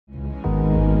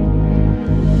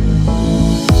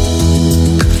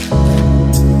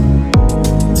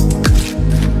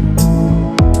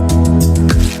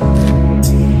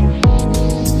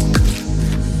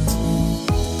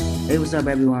What's up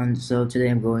everyone? So today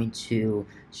I'm going to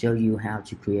show you how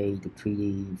to create the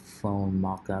 3D phone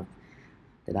mockup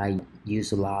that I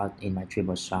use a lot in my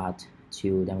triple shot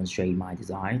to demonstrate my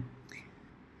design.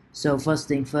 So first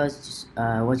thing first,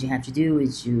 what you have to do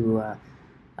is you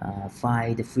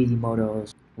find the 3D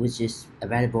models which is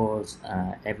available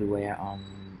everywhere on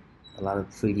a lot of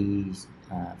 3D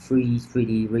free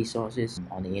 3D resources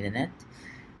on the internet.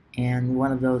 And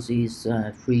one of those is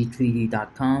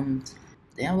free3d.com.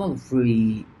 They have a lot of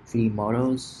free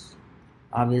models.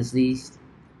 Obviously,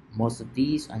 most of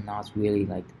these are not really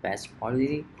like the best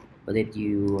quality, but if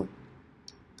you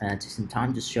take some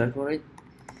time to search for it,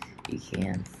 you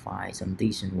can find some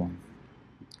decent one.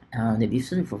 If you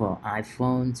search for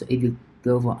iPhone, so if you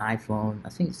go for iPhone, I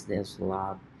think there's a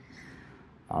lot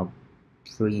of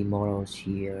free models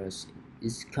here.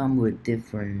 It's come with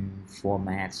different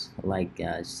formats like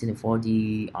Cine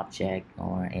 4D, Object,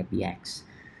 or FBX.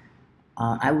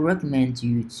 I would recommend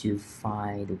you to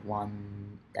find the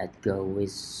one that go with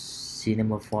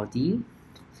Cinema 4D,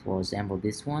 for example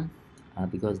this one,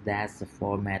 because that's the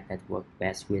format that works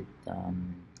best with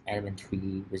Element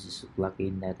 3D, which is a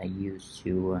plugin that I use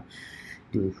to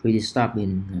do 3D stuff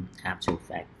in After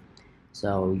Effects.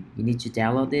 So you need to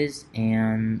download this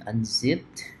and unzip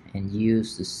and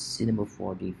use the Cinema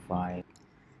 4D file.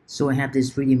 So I have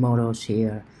these 3D models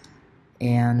here,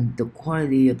 and the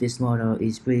quality of this model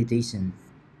is pretty decent.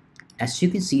 As you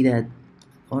can see that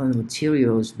all the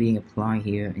materials being applied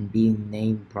here and being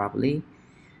named properly,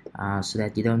 so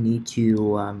that you don't need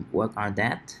to work on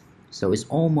that. So it's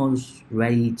almost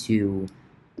ready to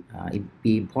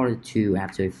be imported to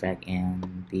After Effects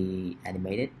and be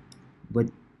animated. But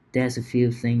there's a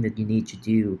few things that you need to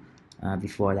do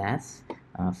before that.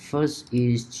 First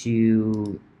is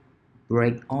to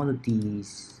break all of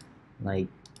these, like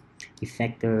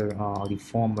effector or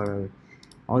deformer.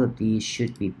 All of these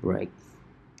should be break,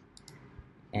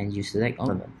 and you select all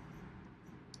of them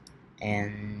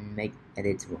and make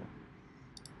editable.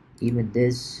 Even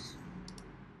this,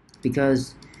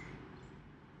 because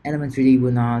Element 3D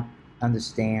will not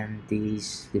understand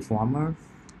these deformer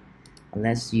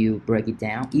unless you break it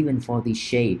down. Even for the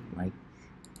shape, like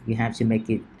you have to make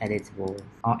it editable,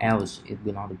 or else it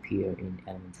will not appear in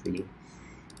Element 3D.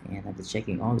 And after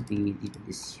checking all of the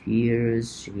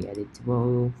spheres should be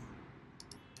editable.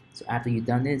 So after you've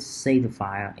done this, save the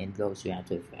file and go to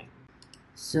After Effects.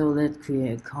 So let's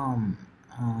create a com.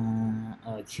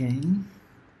 Okay,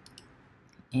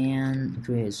 and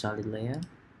create a solid layer.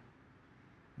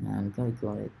 I'm going to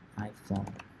call it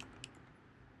iPhone,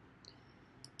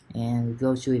 and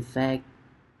go to Effect,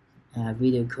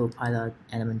 Video Copilot,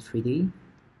 Element 3D.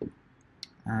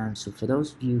 So for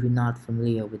those of you who are not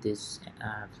familiar with this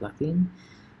plugin,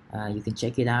 you can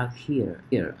check it out here.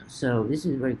 So this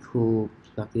is a very cool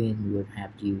plugin. Will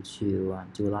have you to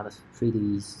do a lot of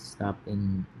 3D stuff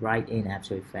right in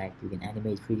After Effects. You can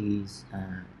animate 3Ds,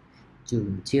 do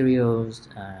materials,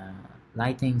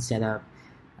 lighting setup.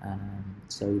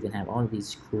 So you can have all of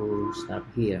these cool stuff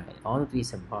here. All of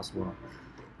these are possible.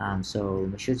 So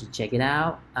make sure to check it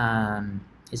out.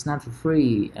 It's not for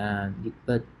free,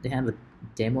 but they have a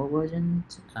demo version,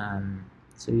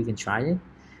 so you can try it.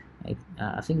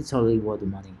 I think it's totally worth the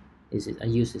money. I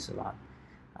use this a lot.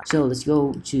 So let's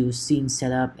go to scene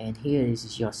setup, and here this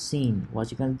is your scene.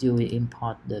 What you're gonna do is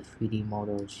import the 3D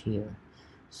models here.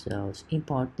 So let's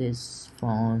import this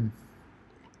phone,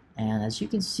 and as you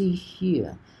can see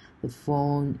here, the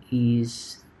phone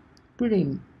is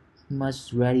pretty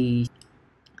much ready.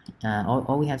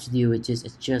 All we have to do is just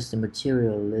adjust the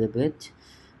material a little bit,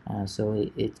 so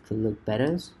it could look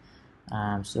better.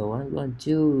 So what I'm going to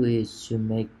do is to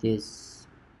make this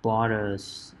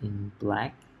borders in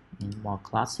black and more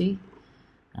classy.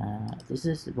 This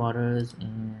is the borders,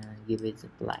 and give it the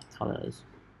black colors,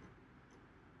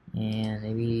 and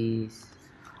maybe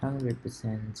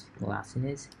 100%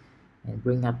 glossiness, and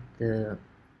bring up the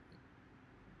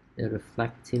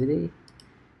reflectivity,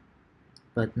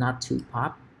 but not too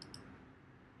pop.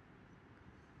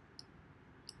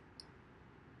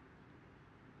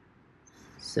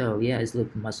 So yeah, it's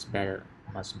looking much better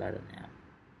now.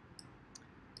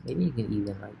 Maybe you can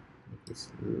even like make this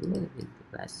a little bit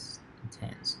less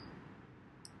intense,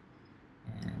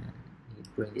 and you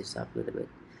bring this up a little bit.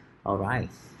 Alright,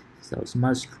 so it's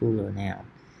much cooler now.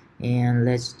 And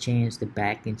let's change the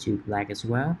back into black as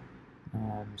well.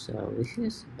 So this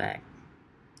is back,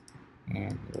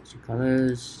 and go to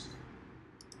colors,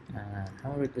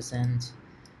 100%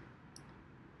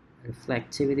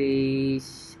 reflectivity,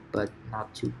 but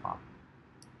not too pop.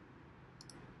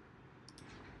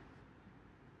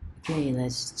 Okay,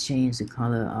 let's change the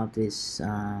color of this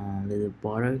little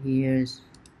border here.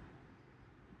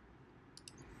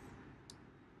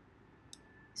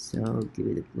 So give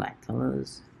it the black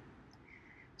colors.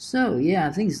 So yeah,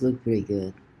 I think it's look pretty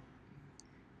good.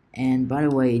 And by the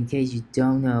way, in case you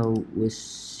don't know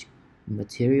which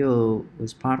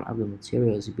part of the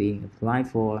material is being applied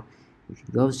for, if you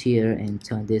go here and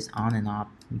turn this on and off,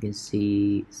 you can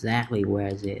see exactly where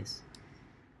it is.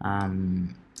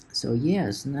 So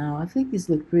yes, now I think this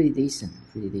looks pretty decent,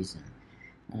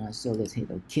 so let's hit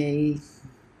OK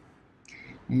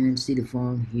and see the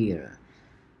phone here.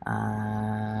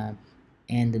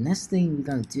 And the next thing we're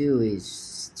gonna do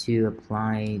is to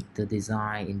apply the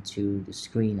design into the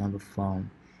screen on the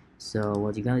phone. So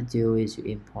what you're gonna do is you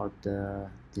import the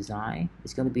design.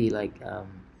 It's gonna be like a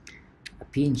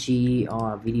PNG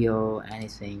or a video,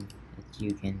 anything that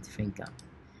you can think of.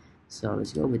 So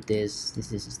let's go with this.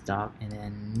 This is stock, and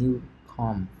then new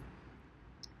com.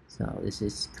 So this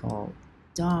is called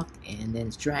dock, and then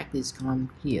drag this com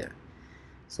here.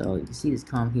 So you can see this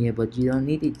com here, but you don't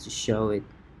need it to show it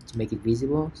to make it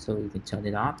visible, so you can turn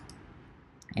it off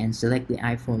and select the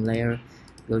iPhone layer,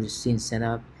 go to scene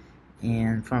setup,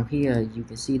 and from here you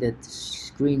can see that the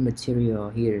screen material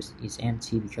here is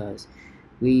empty because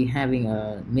we having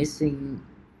a missing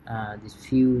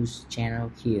diffuse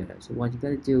channel here. So what you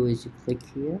gotta do is you click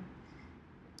here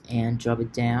and drop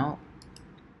it down,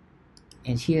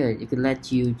 and here it can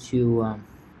let you to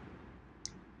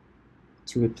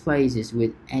replace this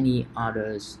with any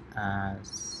others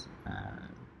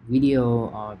video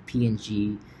or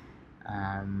PNG,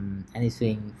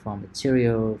 anything from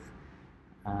material,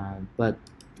 but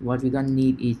what we're gonna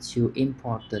need is to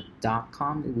import the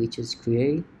 .com that we just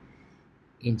create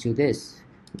into this.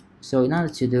 So in order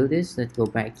to do this, let's go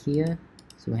back here.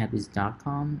 So we have this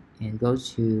 .com and go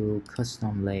to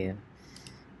custom layer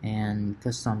and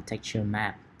custom texture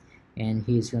map, and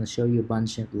he's going to show you a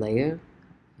bunch of layer.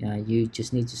 You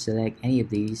just need to select any of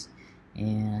these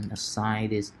and assign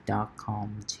this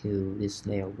 .com to this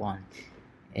layer 1,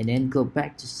 and then go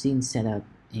back to scene setup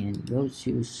and go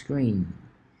to screen,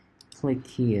 click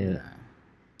here,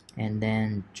 and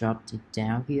then drop it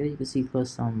down here. You can see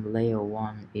custom layer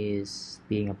 1 is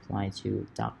being applied to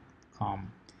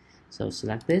 .com. So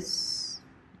select this,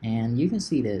 and you can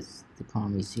see this, the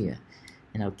com is here,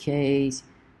 and OK.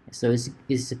 So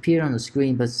it's appeared on the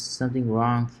screen, but something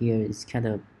wrong here. It's kind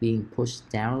of being pushed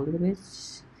down a little bit.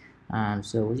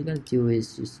 So what you're gonna do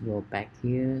is just go back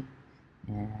here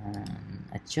and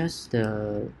adjust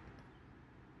the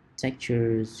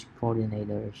textures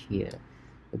coordinator here.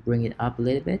 Bring it up a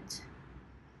little bit.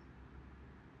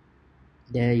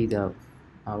 There you go.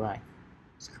 Alright,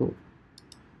 it's cool.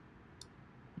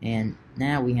 And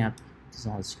now we have this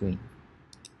on the screen.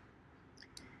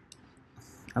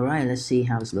 Alright, let's see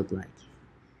how it's look like.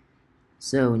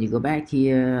 So when you go back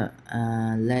here,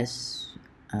 let's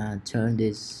turn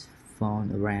this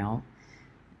phone around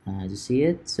to see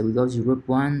it. So we go to group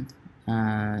 1.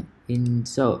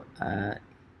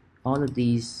 All of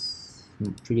these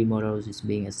 3D models is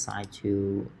being assigned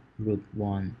to group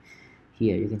 1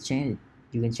 here. You can change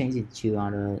it to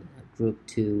other group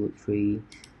 2, 3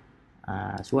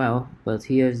 as well, but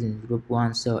here's in group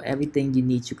 1. So everything you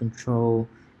need to control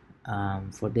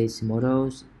for these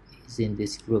models is in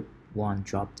this group 1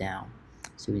 drop down.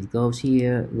 So it goes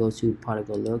here, go to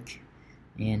particle look,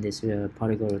 and this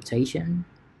particle rotation,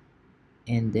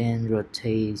 and then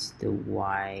rotates the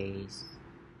Y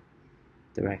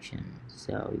direction.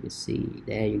 So you can see,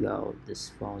 there you go, this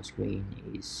phone screen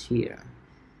is here.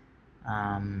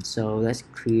 So let's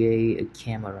create a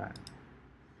camera.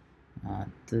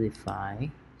 35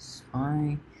 is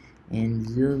fine, and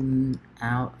zoom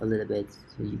out a little bit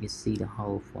so you can see the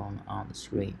whole phone on the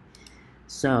screen.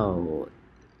 So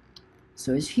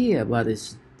it's here, but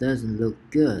it doesn't look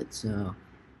good. So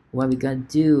what we gotta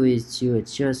do is to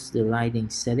adjust the lighting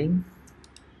setting,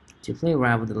 to play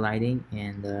around with the lighting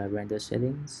and the render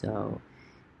settings. So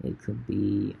it could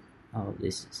be, oh,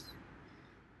 this is,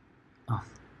 oh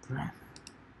crap.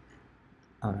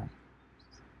 Alright.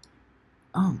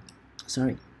 Oh,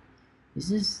 sorry.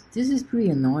 This is pretty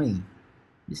annoying.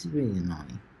 This is really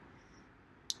annoying.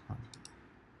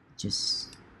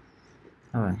 Just,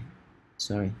 alright.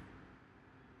 Sorry.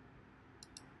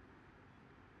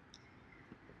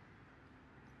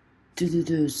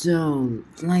 So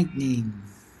lightning.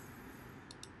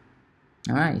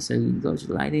 Alright, so you go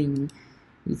to lighting.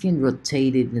 You can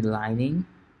rotate it in the lighting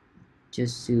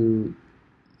just to,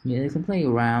 you can play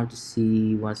around to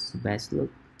see what's the best look.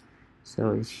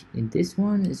 So in this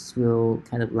one, it will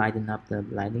kind of lighten up the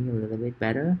lighting a little bit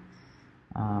better,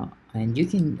 and you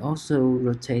can also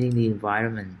rotate the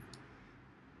environment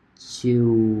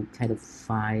to kind of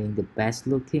find the best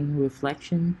looking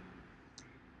reflection,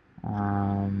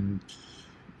 and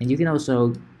you can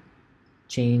also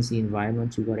change the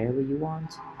environment to whatever you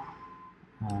want.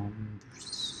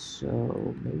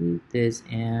 So maybe this,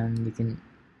 and you can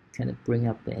kind of bring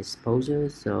up the exposure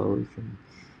so it can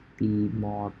be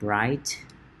more bright.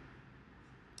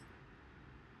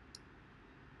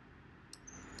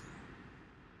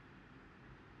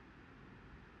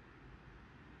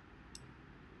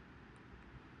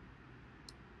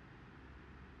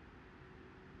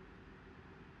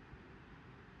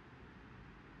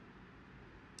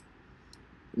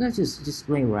 Let's just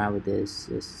playing around with this.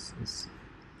 Just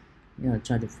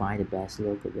try to find the best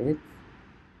look of it,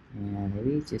 and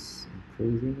maybe just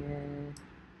increasing it.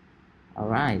 All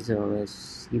right, so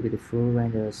let's give it a full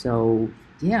render. So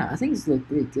yeah, I think it's look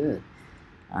pretty good.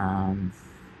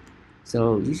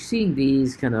 So you're seeing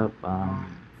these kind of I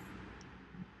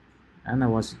don't know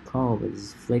what's it called, but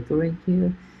it's flickering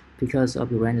here because of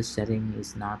the render setting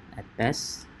is not at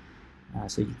best.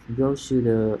 So you can go to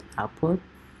the output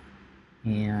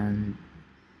and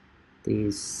the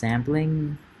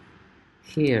sampling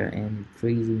here and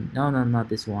increasing. No, not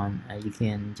this one. You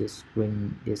can just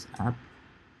bring this up,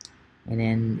 and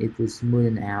then it will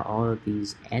smoothen out all of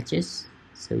these edges,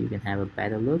 so you can have a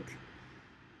better look.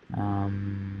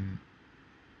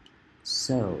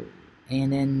 So,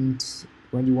 and then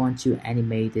when you want to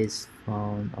animate this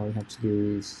phone, all you have to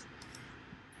do is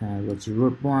go to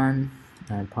root one,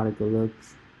 particle look,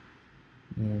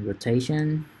 and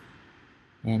rotation,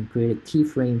 and create a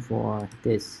keyframe for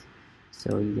this,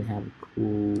 so you can have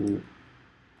cool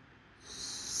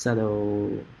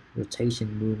subtle rotation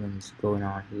movements going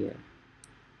on here.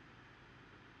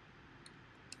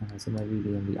 So maybe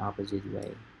in the opposite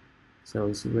way. So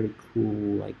it's really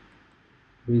cool, like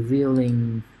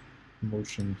revealing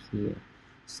motion here.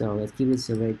 So let's give it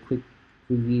a very quick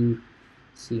review,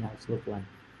 see how it looks like.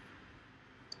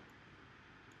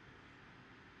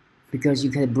 Because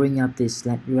you can bring up this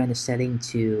render setting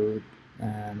to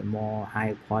the more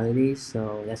higher quality,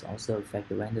 so that's also affect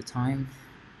the render time.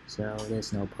 So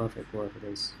there's no perfect word for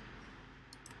this.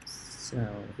 So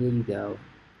here you go.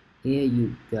 Here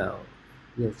you go.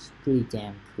 Looks pretty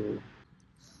damn cool.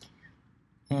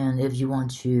 And if you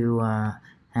want to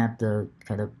have the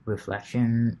kind of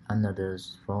reflection under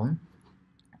this phone,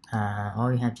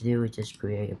 all you have to do is just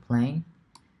create a plane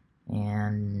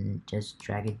and just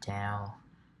drag it down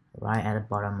right at the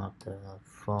bottom of the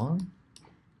phone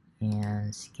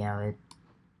and scale it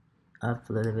up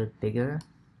a little bit bigger.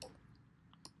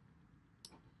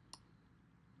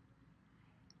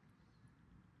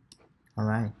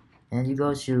 Alright, and you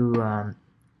go to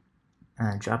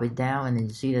drop it down, and then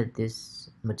you see that this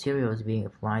material is being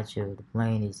applied to the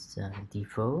plane is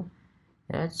default.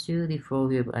 That's to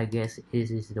default here, but I guess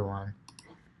this is the one.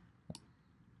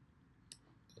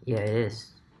 Yeah, it is.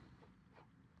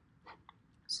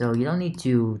 So you don't need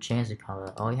to change the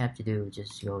color. All you have to do is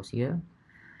just go here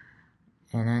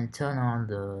and then turn on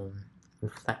the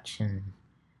reflection,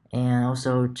 and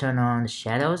also turn on the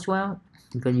shadow as well,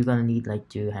 because you're gonna need like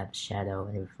to have shadow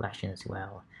and reflection as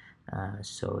well,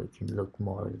 so it can look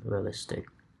more realistic.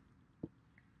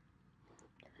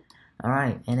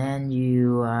 Alright, and then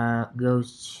you go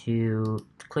to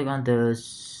click on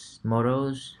those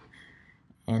models,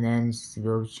 and then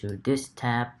go to this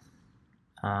tab.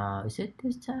 Is it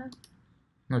this tab?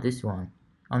 No, this one.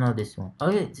 Oh no, this one.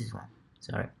 Oh yeah, this one.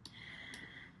 Sorry.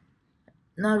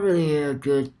 Not really a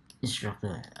good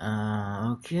instructor.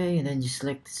 Okay, and then you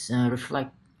select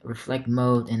reflect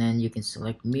mode, and then you can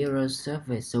select mirror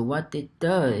surface. So what it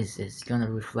does is it's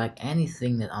gonna reflect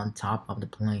anything that on top of the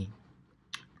plane.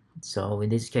 So in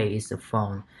this case, it's the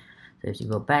phone. So if you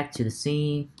go back to the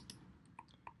scene,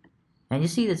 and you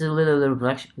see there's a little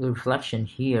reflection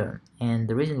here, and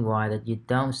the reason why that you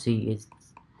don't see it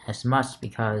as much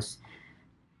because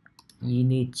you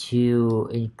need to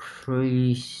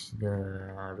increase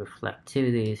the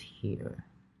reflectivity here.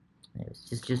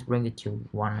 Just bring it to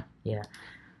 1. Yeah,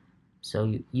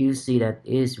 so you see that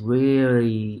it's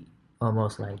really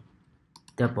almost like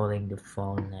doubling the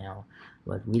phone now,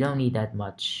 but we don't need that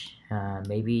much.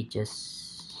 Maybe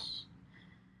just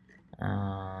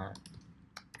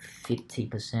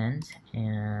 50%,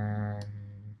 and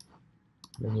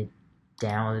bring it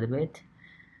down a little bit.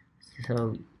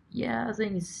 So yeah, I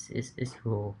think it's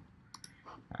cool.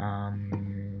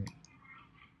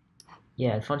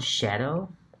 Yeah, for the shadow,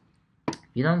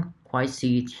 you don't quite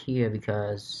see it here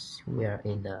because we are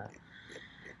in the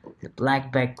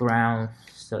black background.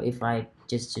 So if I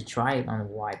just to try it on a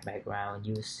white background,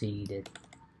 you see that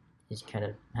it's kind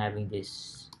of having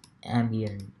this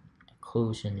ambient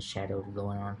occlusion shadow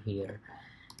going on here.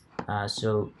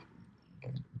 So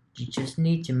you just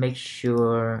need to make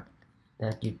sure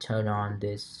that you turn on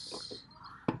this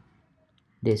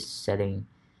this setting.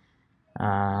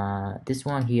 This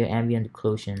one here, ambient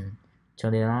occlusion,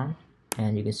 turn it on,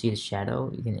 and you can see the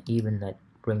shadow. You can even like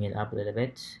bring it up a little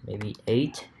bit, maybe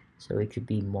 8, so it could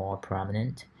be more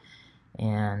prominent,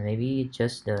 and maybe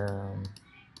just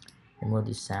remove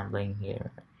the sampling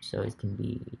here, so it can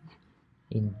be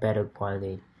in better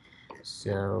quality.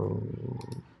 So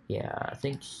yeah, I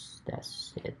think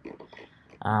that's it.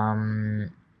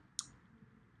 And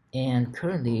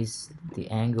currently the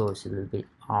angle is a little bit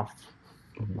off,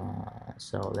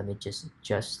 so let me just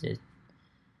adjust it.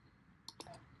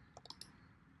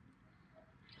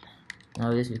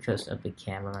 No, this is because of the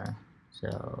camera,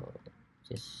 so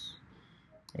just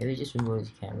maybe just remove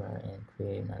the camera and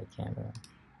create another camera.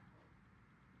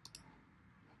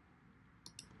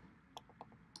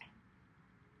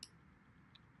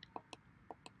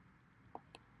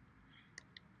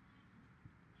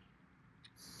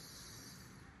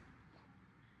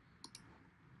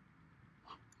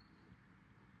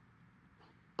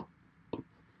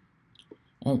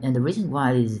 And the reason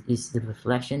why is the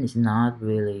reflection is not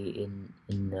really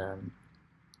in the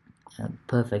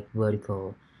perfect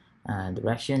vertical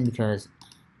direction, because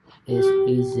it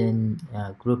is in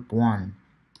group 1,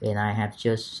 and I have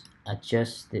just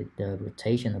adjusted the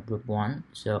rotation of group 1,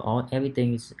 so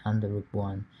everything is under group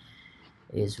 1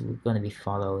 is going to be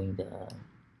following the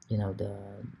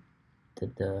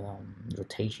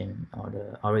rotation or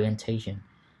the orientation.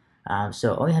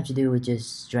 So all you have to do is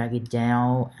just drag it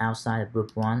down outside of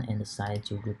group 1 and assign it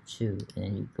to group 2, and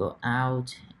then you go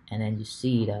out, and then you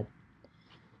see that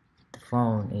the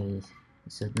phone is,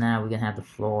 so now we're gonna have the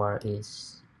floor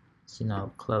is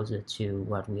closer to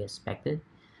what we expected.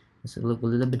 This will look a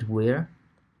little bit weird,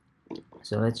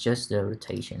 so let's just the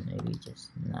rotation, maybe just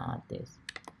not this.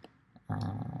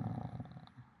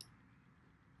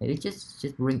 Maybe just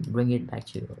bring it back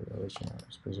to the original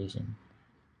position.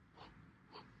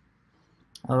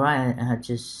 Alright, I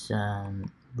just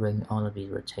bring all of the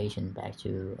rotation back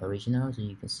to original so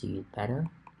you can see it better.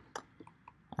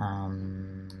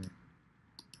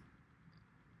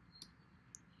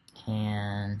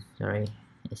 And sorry,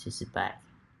 this is it back.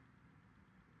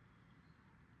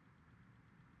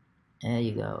 There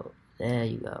you go. There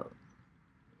you go.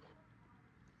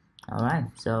 Alright,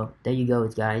 so there you go,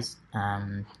 guys.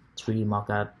 3D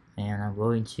mockup, and I'm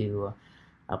going to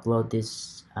upload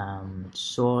this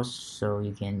source so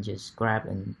you can just grab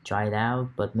and try it out,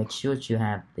 but make sure to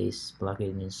have this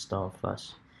plugin installed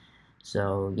first.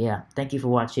 So yeah, thank you for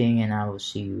watching, and I will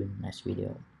see you in the next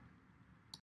video.